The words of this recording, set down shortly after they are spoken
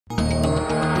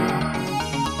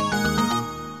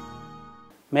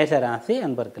மேஷராசி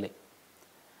அன்பர்களே,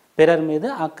 பிறர் மீது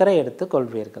அக்கறை எடுத்துக்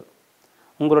கொள்வீர்கள்.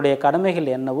 உங்களுடைய கடமைகள்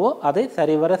என்னவோ அதை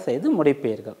சரிவர செய்து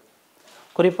முடிப்பீர்கள்.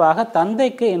 குறிப்பாக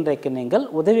தந்தைக்கு இன்றைக்கு நீங்கள்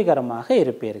உதவிகரமாக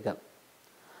இருப்பீர்கள்.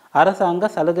 அரசாங்க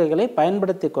சலுகைகளை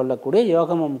பயன்படுத்தி கொள்ளக்கூடிய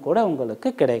யோகமும் கூட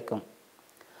உங்களுக்கு கிடைக்கும்.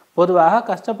 பொதுவாக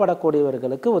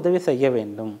கஷ்டப்படக்கூடியவர்களுக்கு உதவி செய்ய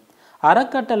வேண்டும்,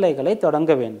 அறக்கட்டளைகளை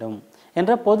தொடங்க வேண்டும்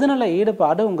என்ற பொதுநல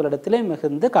ஈடுபாடு உங்களிடத்திலே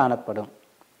மிகுந்து காணப்படும்.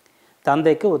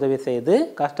 தந்தைக்கு உதவி செய்து,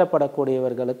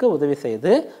 கஷ்டப்படக்கூடியவர்களுக்கு உதவி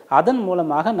செய்து, அதன்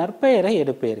மூலமாக நற்பெயரை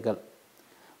எடுப்பீர்கள்.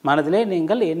 மனதிலே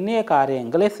நீங்கள் எண்ணிய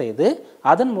காரியங்களை செய்து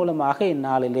அதன் மூலமாக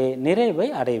இந்நாளிலே நிறைவை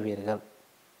அடைவீர்கள்.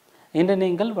 இன்று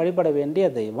நீங்கள் வழிபட வேண்டிய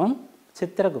தெய்வம்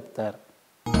சித்திரகுப்தர்.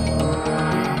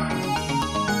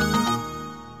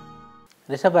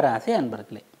 ரிஷபராசி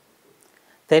அன்பர்களே,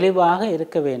 தெளிவாக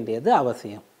இருக்க வேண்டியது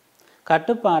அவசியம்.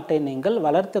 கட்டுப்பாட்டை நீங்கள்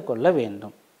வளர்த்து கொள்ள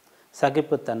வேண்டும்.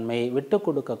 சகிப்புத்தன்மை, விட்டு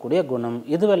கொடுக்கக்கூடிய குணம்,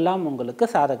 இதுவெல்லாம் உங்களுக்கு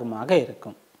சாதகமாக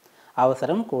இருக்கும்.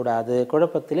 அவசரம் கூடாது,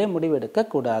 குழப்பத்திலே முடிவெடுக்க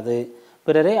கூடாது.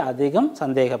 பிறரை அதிகம்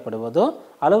சந்தேகப்படுவதோ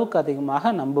அளவுக்கு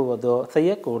அதிகமாக நம்புவதோ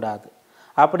செய்யக்கூடாது.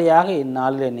 அப்படியாக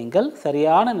இந்நாளிலே நீங்கள்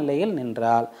சரியான நிலையில்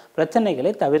நின்றால்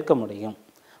பிரச்சனைகளை தவிர்க்க முடியும்.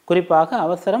 குறிப்பாக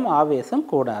அவசரம், ஆவேசம்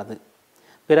கூடாது.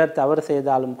 பிறர் தவறு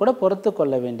செய்தாலும் கூட பொறுத்து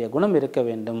கொள்ள வேண்டிய குணம் இருக்க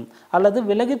வேண்டும், அல்லது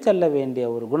விலகிச் செல்ல வேண்டிய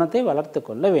ஒரு குணத்தை வளர்த்து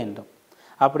கொள்ள வேண்டும்.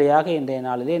 அப்படியாக இன்றைய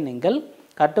நாளிலே நீங்கள்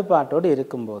கட்டுப்பாட்டோடு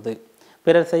இருக்கும்போது,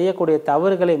 பிறர் செய்யக்கூடிய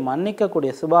தவறுகளை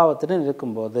மன்னிக்கக்கூடிய சுபாவத்துடன்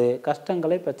இருக்கும்போது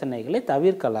கஷ்டங்களை, பிரச்சனைகளை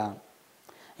தவிர்க்கலாம்.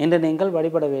 இன்று நீங்கள்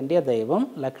வழிபட வேண்டிய தெய்வம்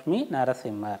லக்ஷ்மி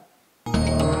நரசிம்மர்.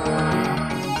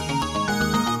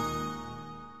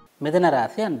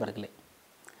 மிதுனராசி அன்பர்களே,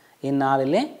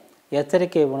 இந்நாளிலே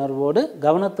எச்சரிக்கை உணர்வோடு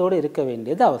கவனத்தோடு இருக்க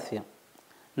வேண்டியது அவசியம்.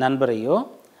 நண்பரையோ,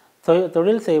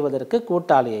 தொழில் செய்வதற்கு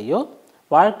கூட்டாளியையோ,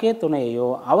 வாழ்க்கை துணையையோ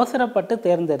அவசரப்பட்டு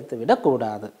தேர்ந்தெடுத்து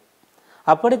விடக்கூடாது.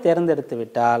 அப்படி தேர்ந்தெடுத்து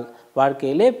விட்டால்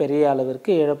வாழ்க்கையிலே பெரிய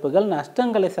அளவிற்கு இழப்புகள்,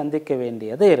 நஷ்டங்களை சந்திக்க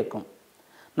வேண்டியது இருக்கும்.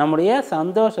 நம்முடைய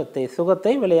சந்தோஷத்தை,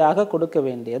 சுகத்தை விலையாக கொடுக்க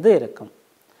வேண்டியது இருக்கும்.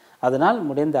 அதனால்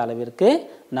முடிந்த அளவிற்கு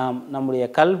நாம் நம்முடைய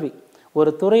கல்வி,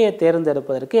 ஒரு துறையை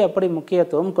தேர்ந்தெடுப்பதற்கு எப்படி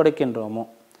முக்கியத்துவம் கொடுக்கின்றோமோ,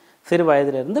 சிறு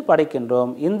வயதிலிருந்து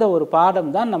படிக்கின்றோம், இந்த ஒரு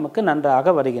பாடம்தான் நமக்கு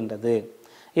நன்றாக வருகின்றது,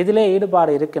 இதிலே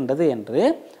ஈடுபாடு இருக்கின்றது என்று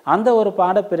அந்த ஒரு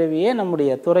பாடப்பிரிவையே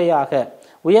நம்முடைய துறையாக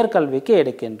உயர்கல்விக்கு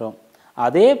எடுக்கின்றோம்.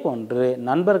 அதே போன்று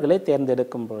நண்பர்களை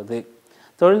தேர்ந்தெடுக்கும் பொழுது,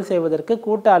 தொழில் செய்வதற்கு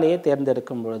கூட்டாளியை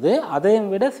தேர்ந்தெடுக்கும் பொழுது,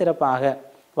 அதையும் விட சிறப்பாக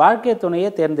வாழ்க்கை துணையை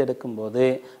தேர்ந்தெடுக்கும் போது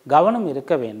கவனம்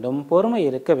இருக்க வேண்டும், பொறுமை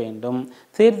இருக்க வேண்டும்,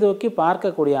 சீர்தூக்கி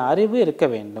பார்க்கக்கூடிய அறிவு இருக்க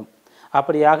வேண்டும்.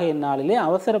 அப்படியாக இந்நாளிலே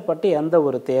அவசரப்பட்டு எந்த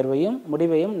ஒரு தேர்வையும்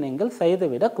முடிவையும் நீங்கள்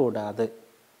செய்துவிடக்கூடாது.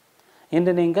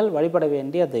 இன்று நீங்கள் வழிபட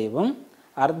வேண்டிய தெய்வம்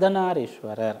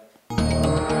அர்த்தநாரீஸ்வரர்.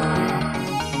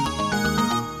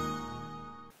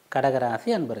 கடகராசி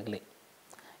அன்பர்களே,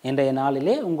 இன்றைய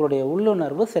நாளிலே உங்களுடைய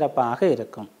உள்ளுணர்வு சிறப்பாக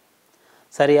இருக்கும்.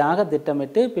 சரியாக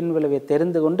திட்டமிட்டு பின்விளைவை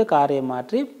தெரிந்து கொண்டு காரியம்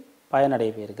மாற்றி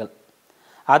பயனடைவீர்கள்.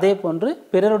 அதே போன்று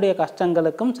பிறருடைய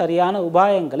கஷ்டங்களுக்கும் சரியான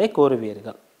உபாயங்களை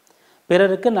கோருவீர்கள்.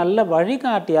 பிறருக்கு நல்ல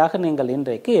வழிகாட்டியாக நீங்கள்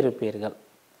இன்றைக்கு இருப்பீர்கள்.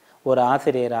 ஒரு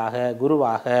ஆசிரியராக,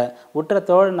 குருவாக, உற்ற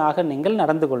தோழனாக நீங்கள்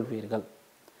நடந்து கொள்வீர்கள்.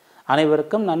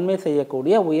 அனைவருக்கும் நன்மை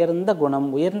செய்யக்கூடிய உயர்ந்த குணம்,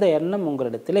 உயர்ந்த எண்ணம்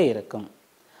உங்களிடத்திலே இருக்கும்.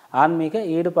 ஆன்மீக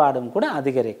ஈடுபாடும் கூட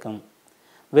அதிகரிக்கும்.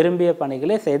 விரும்பிய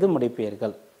பணிகளை செய்து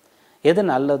முடிப்பீர்கள். எது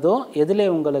நல்லதோ, எதிலே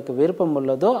உங்களுக்கு விருப்பம்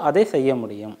உள்ளதோ அதை செய்ய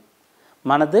முடியும்.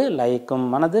 மனது லயிக்கும்,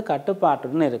 மனது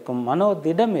கட்டுப்பாட்டுடன் இருக்கும்,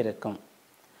 மனோதிடம் இருக்கும்.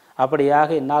 அப்படியாக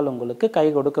இந்நாள் உங்களுக்கு கை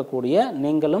கொடுக்கக்கூடிய,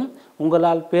 நீங்களும்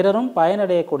உங்களால் பிறரும்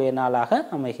பயனடையக்கூடிய நாளாக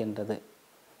அமைகின்றது.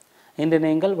 இன்று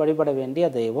நீங்கள் வழிபட வேண்டிய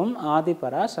தெய்வம்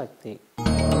ஆதிபராசக்தி.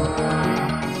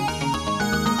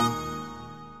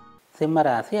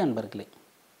 சிம்மராசி அன்பர்களே,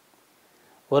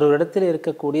 ஒரு இடத்தில்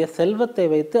இருக்கக்கூடிய செல்வத்தை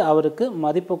வைத்து அவருக்கு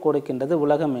மதிப்பு கொடுக்கின்றது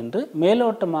உலகம் என்று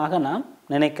மேலோட்டமாக நாம்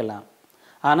நினைக்கலாம்.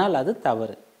 ஆனால் அது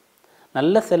தவறு.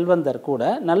 நல்ல செல்வந்தர் கூட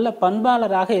நல்ல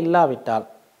பண்பாளராக இல்லாவிட்டால்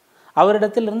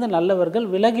அவரிடத்திலிருந்து நல்லவர்கள்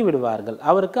விலகி விடுவார்கள்,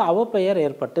 அவருக்கு அவப்பெயர்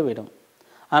ஏற்பட்டு விடும்.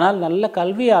 ஆனால் நல்ல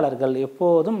கல்வியாளர்கள்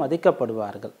எப்போதும்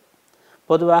மதிக்கப்படுவார்கள்.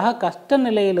 பொதுவாக கஷ்ட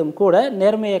நிலையிலும் கூட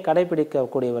நேர்மையை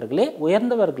கடைபிடிக்கக்கூடியவர்களே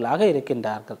உயர்ந்தவர்களாக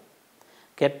இருக்கின்றார்கள்.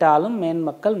 கெட்டாலும்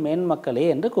மேன்மக்கள் மேன்மக்களே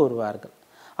என்று கூறுவார்கள்.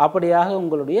 அப்படியாக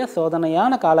உங்களுடைய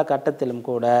சோதனையான காலகட்டத்திலும்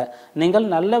கூட நீங்கள்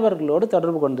நல்லவர்களோடு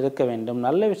தொடர்பு கொண்டிருக்க வேண்டும்,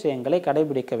 நல்ல விஷயங்களை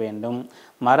கடைபிடிக்க வேண்டும்.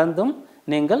 மறந்தும்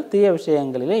நீங்கள் தீய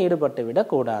விஷயங்களிலே ஈடுபட்டு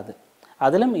விடக்கூடாது.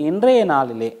 அதிலும் இன்றைய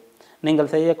நாளிலே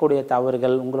நீங்கள் செய்யக்கூடிய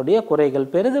தவறுகள், உங்களுடைய குறைகள்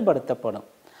பெரிதுபடுத்தப்படும்.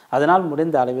 அதனால்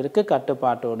முடிந்த அளவிற்கு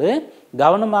கட்டுப்பாட்டோடு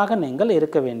கவனமாக நீங்கள்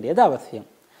இருக்க வேண்டியது அவசியம்.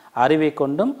 அறிவை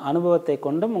கொண்டும் அனுபவத்தை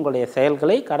கொண்டும் உங்களுடைய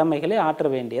செயல்களை, கடமைகளை ஆற்ற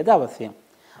வேண்டியது அவசியம்.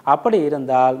 அப்படி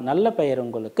இருந்தால் நல்ல பெயர்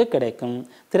உங்களுக்கு கிடைக்கும்,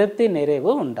 திருப்தி,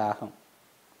 நிறைவு உண்டாகும்.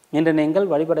 இன்று நீங்கள்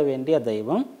வழிபட வேண்டிய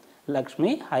தெய்வம்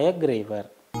லக்ஷ்மி ஹயக்ரீவர்.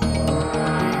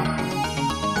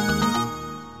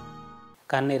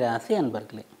 கன்னிராசி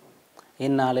அன்பர்களே,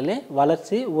 இந்நாளிலே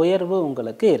வளர்ச்சி உயர்வு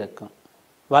உங்களுக்கு இருக்கும்.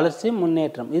 வளர்ச்சி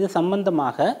முன்னேற்றம் இது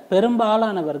சம்பந்தமாக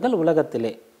பெரும்பாலானவர்கள்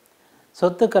உலகத்திலே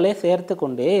சொத்துக்களை சேர்த்து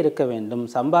கொண்டே இருக்க வேண்டும்,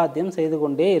 சம்பாத்தியம் செய்து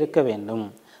கொண்டே இருக்க வேண்டும்,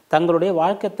 தங்களுடைய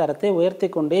வாழ்க்கை தரத்தை உயர்த்தி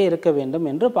கொண்டே இருக்க வேண்டும்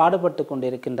என்று பாடுபட்டு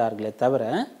கொண்டிருக்கின்றார்களே தவிர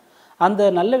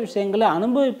அந்த நல்ல விஷயங்களை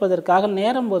அனுபவிப்பதற்காக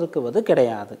நேரம் ஒதுக்குவது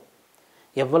கிடையாது.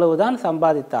 எவ்வளவுதான்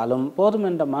சம்பாதித்தாலும் போதும்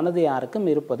என்ற மனது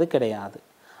யாருக்கும் இருப்பது கிடையாது.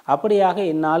 அப்படியாக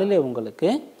இந்நாளிலே உங்களுக்கு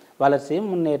வளர்ச்சி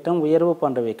முன்னேற்றம் உயர்வு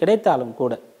போன்றவை கிடைத்தாலும்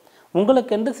கூட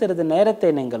உங்களுக்கென்று சிறிது நேரத்தை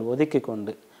நீங்கள் ஒதுக்கி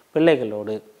கொண்டு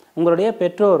பிள்ளைகளோடு உங்களுடைய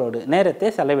பெற்றோரோடு நேரத்தை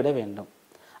செலவிட வேண்டும்.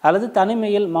 அல்லது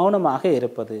தனிமையில் மௌனமாக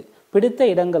இருப்பது, பிடித்த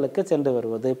இடங்களுக்கு சென்று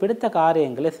வருவது, பிடித்த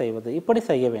காரியங்களை செய்வது, இப்படி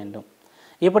செய்ய வேண்டும்.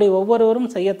 இப்படி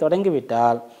ஒவ்வொருவரும் செய்ய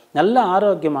தொடங்கிவிட்டால் நல்ல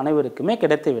ஆரோக்கியம் அனைவருக்குமே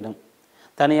கிடைத்துவிடும்.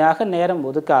 தனியாக நேரம்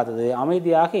ஒதுக்காதது,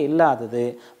 அமைதியாக இல்லாதது,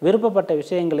 விருப்பப்பட்ட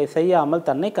விஷயங்களை செய்யாமல்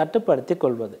தன்னை கட்டுப்படுத்தி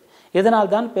கொள்வது,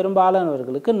 இதனால் தான்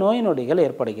பெரும்பாலானவர்களுக்கு நோய் நொடிகள்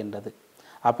ஏற்படுகின்றது.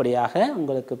 அப்படியாக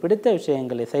உங்களுக்கு பிடித்த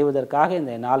விஷயங்களை செய்வதற்காக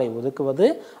இந்த நாளை ஒதுக்குவது,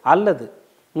 அல்லது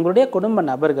உங்களுடைய குடும்ப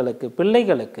நபர்களுக்கு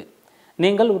பிள்ளைகளுக்கு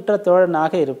நீங்கள் உற்ற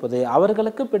தோழனாக இருப்பது,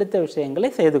 அவர்களுக்கு பிடித்த விஷயங்களை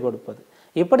செய்து கொடுப்பது,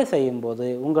 இப்படி செய்யும்போது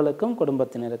உங்களுக்கும்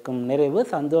குடும்பத்தினருக்கும் நிறைவு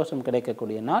சந்தோஷம்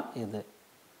கிடைக்கக்கூடிய நாள் இது.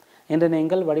 இன்று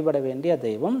நீங்கள் வழிபட வேண்டிய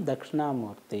தெய்வம்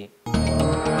தட்சிணாமூர்த்தி.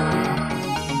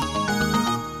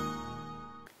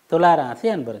 துளாராசி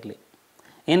அன்பர்களே,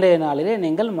 இன்றைய நாளிலே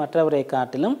நீங்கள் மற்றவரை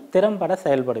காட்டிலும் திறம்பட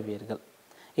செயல்படுவீர்கள்.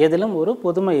 எதிலும் ஒரு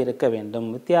புதுமை இருக்க வேண்டும்,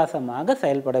 வித்தியாசமாக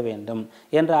செயல்பட வேண்டும்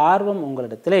என்ற ஆர்வம்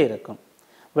உங்களிடத்திலே இருக்கும்.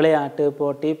 விளையாட்டு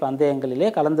போட்டி பந்தயங்களிலே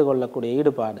கலந்து கொள்ளக்கூடிய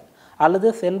ஈடுபாடு அல்லது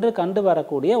சென்று கண்டு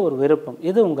வரக்கூடிய ஒரு விருப்பம்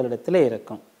இது உங்களிடத்திலே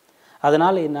இருக்கும்.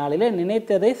 அதனால் இந்நாளிலே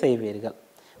நினைத்ததை செய்வீர்கள்.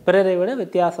 பிறரை விட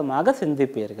வித்தியாசமாக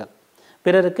சிந்திப்பீர்கள்.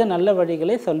 பிறருக்கு நல்ல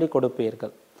வழிகளை சொல்லிக்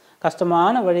கொடுப்பீர்கள்.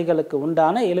 கஷ்டமான வழிகளுக்கு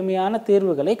உண்டான எளிமையான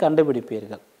தீர்வுகளை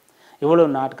கண்டுபிடிப்பீர்கள். இவ்வளவு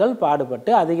நாட்கள்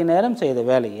பாடுபட்டு அதிக நேரம் செய்த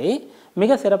வேலையை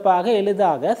மிக சிறப்பாக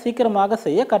எளிதாக சீக்கிரமாக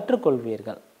செய்ய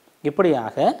கற்றுக்கொள்வீர்கள்.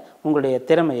 இப்படியாக உங்களுடைய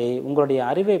திறமையை உங்களுடைய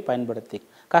அறிவை பயன்படுத்தி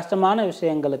கஷ்டமான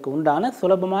விஷயங்களுக்கு உண்டான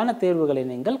சுலபமான தீர்வுகளை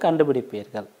நீங்கள்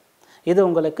கண்டுபிடிப்பீர்கள். இது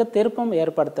உங்களுக்கு திருப்பம்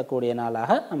ஏற்படுத்தக்கூடிய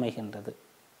நாளாக அமைகின்றது.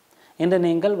 இன்று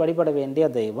நீங்கள் வழிபட வேண்டிய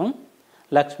தெய்வம்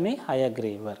லக்ஷ்மி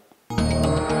ஹயக்ரீவர்.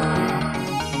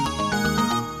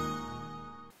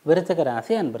 விருச்சிக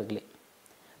ராசி அன்பர்களே,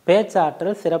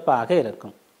 பேச்சாற்றல் சிறப்பாக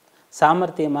இருக்கும்.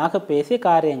 சாமர்த்தியமாக பேசி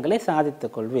காரியங்களை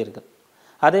சாதித்துக் கொள்வீர்கள்.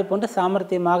 அதே போன்று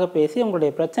சாமர்த்தியமாக பேசி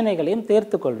உங்களுடைய பிரச்சனைகளையும்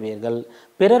தீர்த்து கொள்வீர்கள்.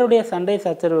 பிறருடைய சண்டை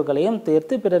சச்சரவுகளையும்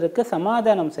தீர்த்து பிறருக்கு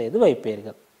சமாதானம் செய்து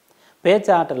வைப்பீர்கள்.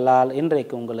 பேச்சாற்றலால்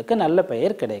இன்றைக்கு உங்களுக்கு நல்ல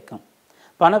பெயர் கிடைக்கும்.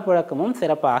 பணப்புழக்கமும்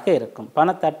சிறப்பாக இருக்கும்.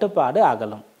 பணத்தட்டுப்பாடு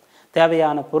அகலும்.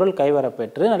 தேவையான பொருள்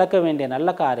கைவரப்பெற்று நடக்க வேண்டிய நல்ல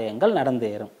காரியங்கள்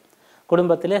நடந்தேறும்.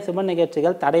 குடும்பத்திலே சுப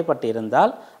நிகழ்ச்சிகள் தடைப்பட்டு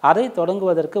இருந்தால் அதை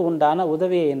தொடங்குவதற்கு உண்டான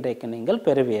உதவியை இன்றைக்கு நீங்கள்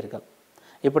பெறுவீர்கள்.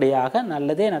 இப்படியாக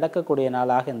நல்லதே நடக்கக்கூடிய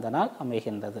நாளாக இந்த நாள்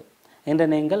அமைகின்றது. இன்று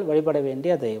நீங்கள் வழிபட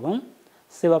வேண்டிய தெய்வம்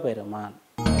சிவபெருமான்.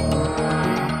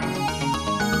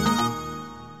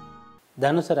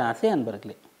 தனுசு ராசி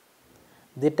அன்பர்களே,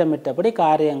 திட்டமிட்டபடி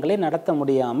காரியங்களை நடத்த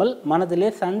முடியாமல் மனதிலே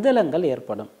சஞ்சலங்கள்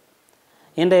ஏற்படும்.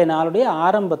 இன்றைய நாளுடைய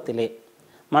ஆரம்பத்திலே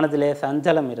மனதிலே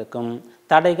சஞ்சலம் இருக்கும்.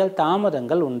 தடைகள்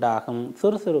தாமதங்கள் உண்டாகும்.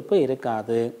 சுறுசுறுப்பு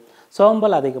இருக்காது.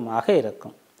 சோம்பல் அதிகமாக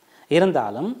இருக்கும்.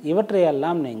 இருந்தாலும்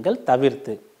இவற்றையெல்லாம் நீங்கள்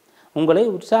தவிர்த்து உங்களை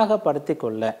உற்சாகப்படுத்தி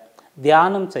கொள்ள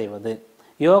தியானம் செய்வது,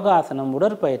 யோகாசனம்,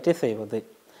 உடற்பயிற்சி செய்வது,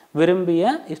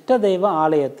 விரும்பிய இஷ்ட தெய்வ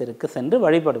ஆலயத்திற்கு சென்று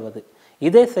வழிபடுவது,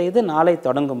 இதை செய்து நாளை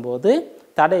தொடங்கும் போது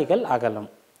தடைகள் அகலும்.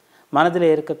 மனதில்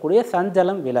இருக்கக்கூடிய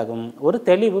சஞ்சலம் விலகும். ஒரு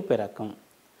தெளிவு பிறக்கும்.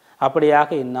 அப்படியாக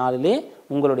இந்நாளிலே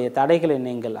உங்களுடைய தடைகளை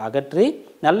நீங்கள் அகற்றி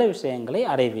நல்ல விஷயங்களை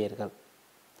அடைவீர்கள்.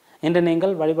 இன்று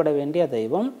நீங்கள் வழிபட வேண்டிய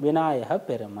தெய்வம் விநாயக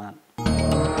பெருமான்.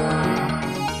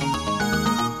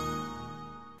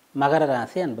 மகர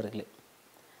ராசி அன்பர்களே,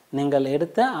 நீங்கள்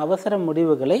எடுத்த அவசர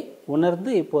முடிவுகளை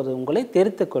உணர்ந்து இப்போது உங்களை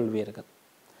திருத்திக் கொள்வீர்கள்.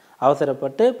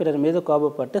 அவசரப்பட்டு பிறர் மீது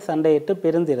கோபப்பட்டு சண்டையிட்டு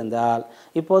பிரிந்திருந்தால்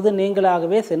இப்போது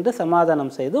நீங்களாகவே சென்று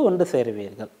சமாதானம் செய்து ஒன்று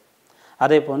சேருவீர்கள்.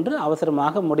 அதே போன்று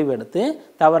அவசரமாக முடிவெடுத்து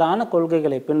தவறான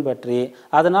கொள்கைகளை பின்பற்றி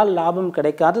அதனால் லாபம்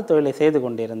கிடைக்காத தொழிலை செய்து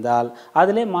கொண்டிருந்தால்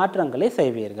அதிலே மாற்றங்களை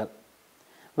செய்வீர்கள்.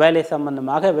 வேலை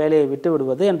சம்பந்தமாக வேலையை விட்டு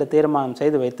விடுவது என்று தீர்மானம்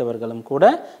செய்து வைத்தவர்களும் கூட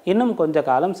இன்னும் கொஞ்ச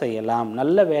காலம் செய்யலாம்,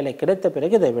 நல்ல வேலை கிடைத்த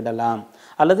பிறகு இதை விடலாம்,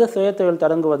 அல்லது சுயதொழில்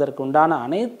தொடங்குவதற்கு உண்டான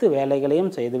அனைத்து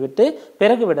வேலைகளையும் செய்துவிட்டு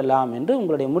பிறகு விடலாம் என்று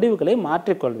உங்களுடைய முடிவுகளை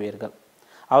மாற்றிக்கொள்வீர்கள்.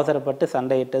 அவசரப்பட்டு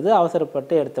சண்டையிட்டது,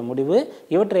 அவசரப்பட்டு எடுத்த முடிவு,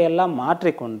 இவற்றையெல்லாம்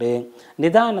மாற்றிக்கொண்டு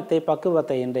நிதானத்தை,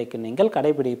 பக்குவத்தை இன்றைக்கு நீங்கள்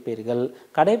கடைபிடிப்பீர்கள்,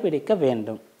 கடைபிடிக்க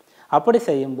வேண்டும். அப்படி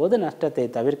செய்யும்போது நஷ்டத்தை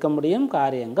தவிர்க்க முடியும்,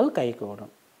 காரியங்கள்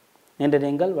கைகூடும். இன்று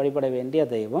நீங்கள் வழிபட வேண்டிய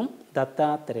தெய்வம்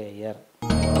தத்தாத்திரேயர்.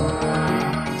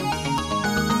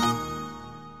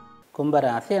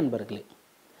 கும்பராசி அன்பர்களே,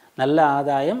 நல்ல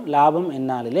ஆதாயம் லாபம்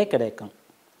இந்நாளிலே கிடைக்கும்.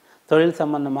 தொழில்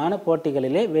சம்பந்தமான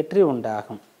போட்டிகளிலே வெற்றி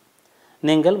உண்டாகும்.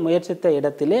 நீங்கள் முயற்சித்த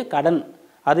இடத்திலே கடன்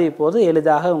அது இப்போது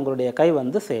எளிதாக உங்களுடைய கை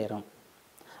வந்து சேரும்.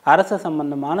 அரசு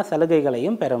சம்பந்தமான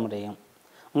சலுகைகளையும் பெற முடியும்.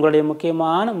 உங்களுடைய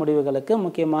முக்கியமான முடிவுகளுக்கு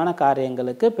முக்கியமான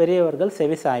காரியங்களுக்கு பெரியவர்கள்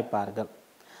செவி சாய்ப்பார்கள்.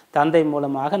 தந்தை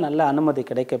மூலமாக நல்ல அனுமதி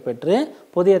கிடைக்கப்பெற்று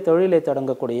புதிய தொழிலை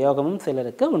தொடங்கக்கூடிய யோகமும்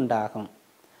சிலருக்கு உண்டாகும்.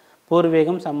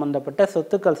 பூர்வீகம் சம்பந்தப்பட்ட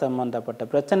சொத்துக்கள் சம்பந்தப்பட்ட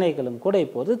பிரச்சனைகளும் கூட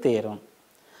இப்போது தீரும்.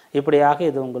 இப்படியாக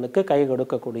இது உங்களுக்கு கை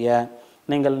கொடுக்கக்கூடிய,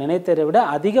 நீங்கள் நினைத்ததை விட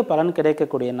அதிக பலன்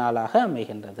கிடைக்கக்கூடிய நாளாக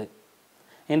அமைகின்றது.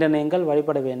 இன்று நீங்கள்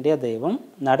வழிபட வேண்டிய தெய்வம்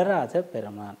நடராஜ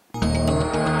பெருமான்.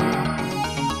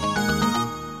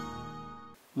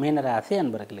 மீனராசி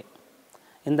அன்பர்களே,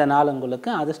 இந்த நாள் உங்களுக்கு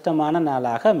அதிர்ஷ்டமான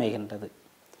நாளாக அமைகின்றது.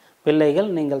 பிள்ளைகள்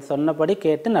நீங்கள் சொன்னபடி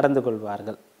கேட்டு நடந்து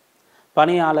கொள்வார்கள்.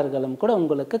 பணியாளர்களும் கூட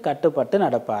உங்களுக்கு கட்டுப்பட்டு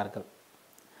நடப்பார்கள்.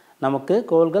 நமக்கு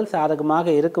கோள்கள் சாதகமாக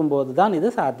இருக்கும்போது தான் இது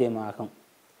சாத்தியமாகும்.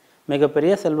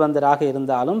 மிகப்பெரிய செல்வந்தராக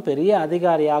இருந்தாலும் பெரிய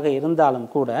அதிகாரியாக இருந்தாலும்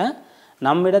கூட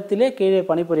நம்மிடத்திலே கீழே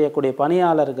பணிபுரியக்கூடிய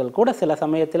பணியாளர்கள் கூட சில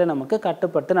சமயத்தில் நமக்கு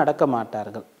கட்டுப்பட்டு நடக்க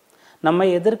மாட்டார்கள். நம்மை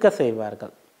எதிர்க்க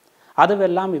செய்வார்கள்.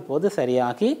 அதுவெல்லாம் இப்போது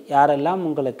சரியாகி யாரெல்லாம்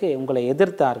உங்களை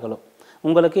எதிர்த்தார்களோ,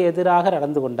 உங்களுக்கு எதிராக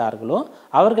நடந்து கொண்டார்களோ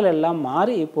அவர்களெல்லாம்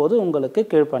மாறி இப்போது உங்களுக்கு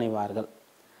கீழ்ப்பணிவார்கள்.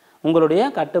 உங்களுடைய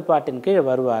கட்டுப்பாட்டின் கீழ்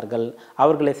வருவார்கள்.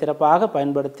 அவர்களை சிறப்பாக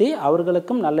பயன்படுத்தி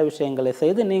அவர்களுக்கும் நல்ல விஷயங்களை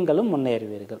செய்து நீங்களும்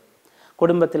முன்னேறுவீர்கள்.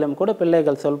 குடும்பத்திலும் கூட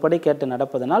பிள்ளைகள் சொல்படி கேட்டு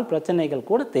நடப்பதனால் பிரச்சனைகள்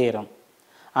கூட தீரும்.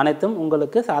 அனைத்தும்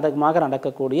உங்களுக்கு சாதகமாக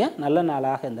நடக்கக்கூடிய நல்ல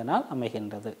நாளாக இந்த நாள்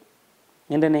அமைகின்றது.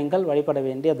 இன்று நீங்கள் வழிபட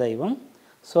வேண்டிய தெய்வம்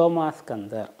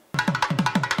சோமாஸ்கந்தர்.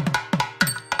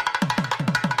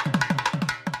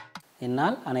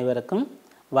 இந்நாள் அனைவருக்கும்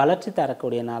வளர்ச்சி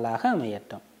தரக்கூடிய நாளாக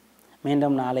அமையட்டும்.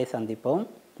 மீண்டும் நாளை சந்திப்போம்.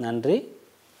 நன்றி,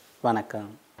 வணக்கம்.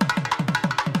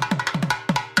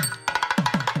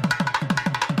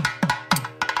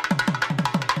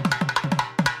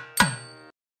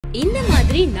 இந்த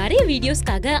மாதிரி நிறைய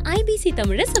வீடியோஸ்க்காக ஐபிசி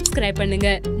தமிழை சப்ஸ்கிரைப் பண்ணுங்க.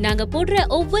 நாங்க போடுற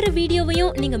ஒவ்வொரு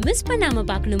வீடியோவையும் நீங்க மிஸ் பண்ணாம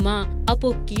பார்க்கணுமா? அப்போ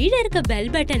கீழே இருக்க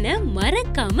பெல் பட்டனை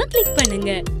மறக்காம கிளிக்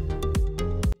பண்ணுங்க.